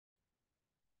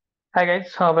Hi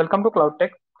guys, welcome to Cloud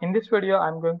Tech. In this video,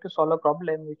 I'm going to solve a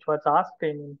problem which was asked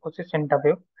in Infosys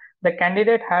interview. The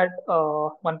candidate had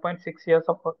 1.6 years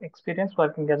of experience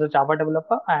working as a Java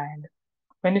developer, and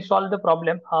when he solved the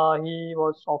problem, he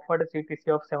was offered a CTC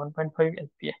of 7.5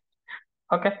 LPA.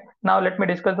 Okay, now let me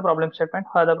discuss the problem statement.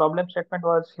 The problem statement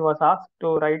was he was asked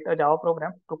to write a Java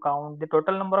program to count the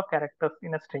total number of characters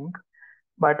in a string,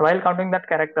 but while counting that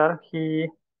character, he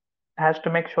has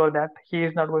to make sure that he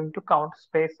is not going to count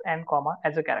space and comma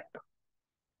as a character.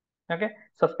 Okay,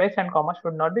 so space and comma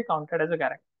should not be counted as a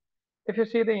character. If you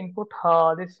see the input,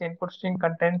 this input string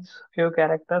contains few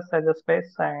characters as a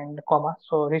space and comma,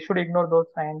 so he should ignore those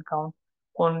and count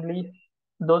only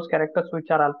those characters which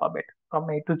are alphabet from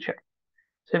A to Z.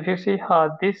 So if you see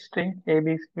this string A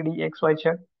B C D X Y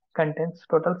Z contains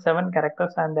total 7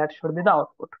 characters, and that should be the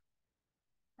output.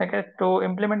 Okay, to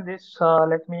implement this,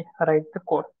 let me write the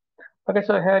code. Okay,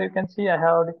 so here you can see I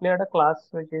have declared a class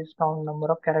which is count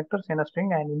number of characters in a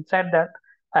string, and inside that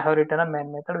I have written a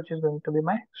main method which is going to be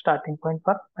my starting point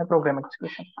for my program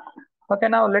execution. Okay,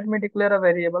 now let me declare a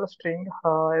variable string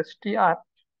str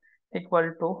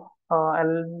equal to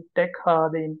I'll take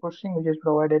the input string which is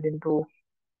provided into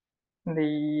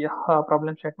the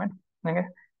problem statement. Okay,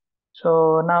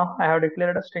 so now I have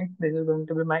declared a string. This is going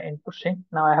to be my input string.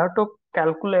 Now I have to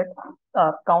calculate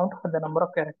count the number of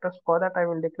characters. For that, I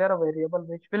will declare a variable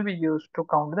which will be used to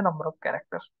count the number of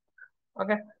characters.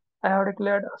 Okay. I have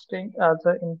declared a string as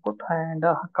an input and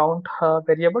a count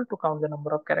variable to count the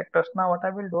number of characters. Now what I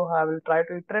will do, I will try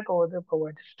to iterate over the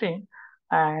provided string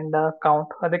and count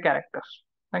the characters.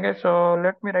 Okay, so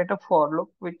let me write a for loop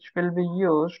which will be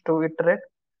used to iterate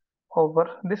over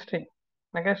this string.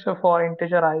 Okay, so for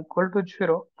integer I equal to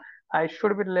 0, I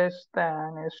should be less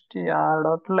than str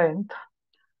dot length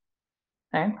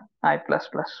and I plus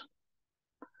plus.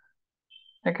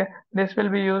 Okay, this will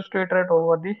be used to iterate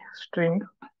over the string.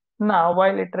 Now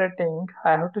while iterating,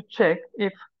 I have to check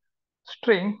if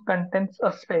string contains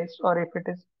a space or if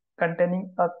it is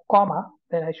containing a comma,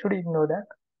 then I should ignore that.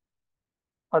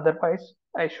 Otherwise,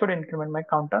 I should increment my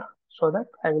counter so that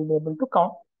I will be able to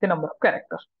count the number of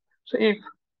characters. So if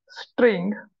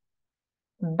string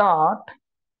dot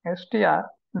str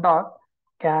dot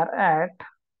char at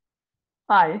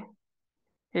I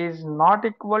is not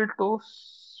equal to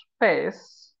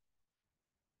space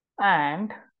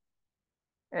and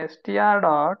str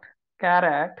dot char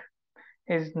at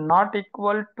is not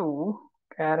equal to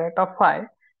char at of I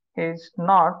is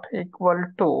not equal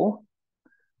to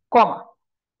comma.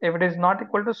 If it is not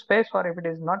equal to space or if it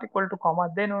is not equal to comma,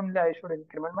 then only I should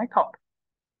increment my count.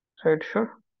 So it should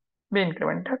be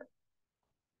incremented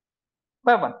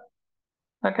by 1.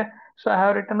 Okay, so I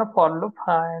have written a for loop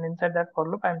and inside that for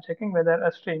loop I am checking whether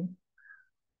a string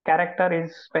character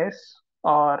is space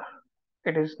or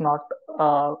it is not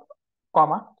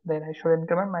comma, then I should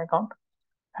increment my count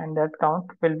and that count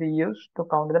will be used to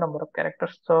count the number of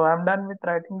characters. So I'm done with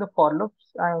writing the for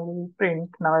loops. I will print,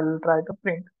 now I will try to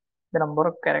print the number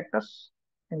of characters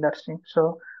in that string.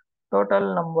 So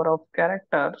total number of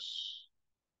characters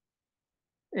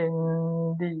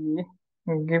in the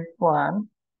given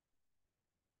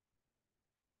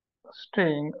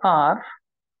string are,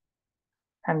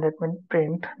 and let me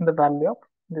print the value of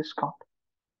this count.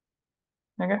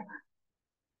 Okay,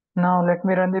 now let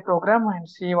me run the program and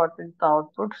see what is the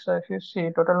output. So if you see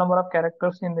total number of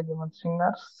characters in the given string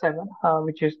are 7,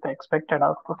 which is the expected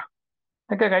output.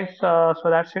 Okay guys, so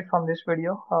that's it from this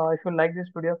video. If you like this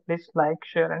video, please like,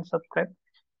 share and subscribe.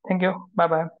 Thank you. Bye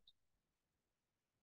bye.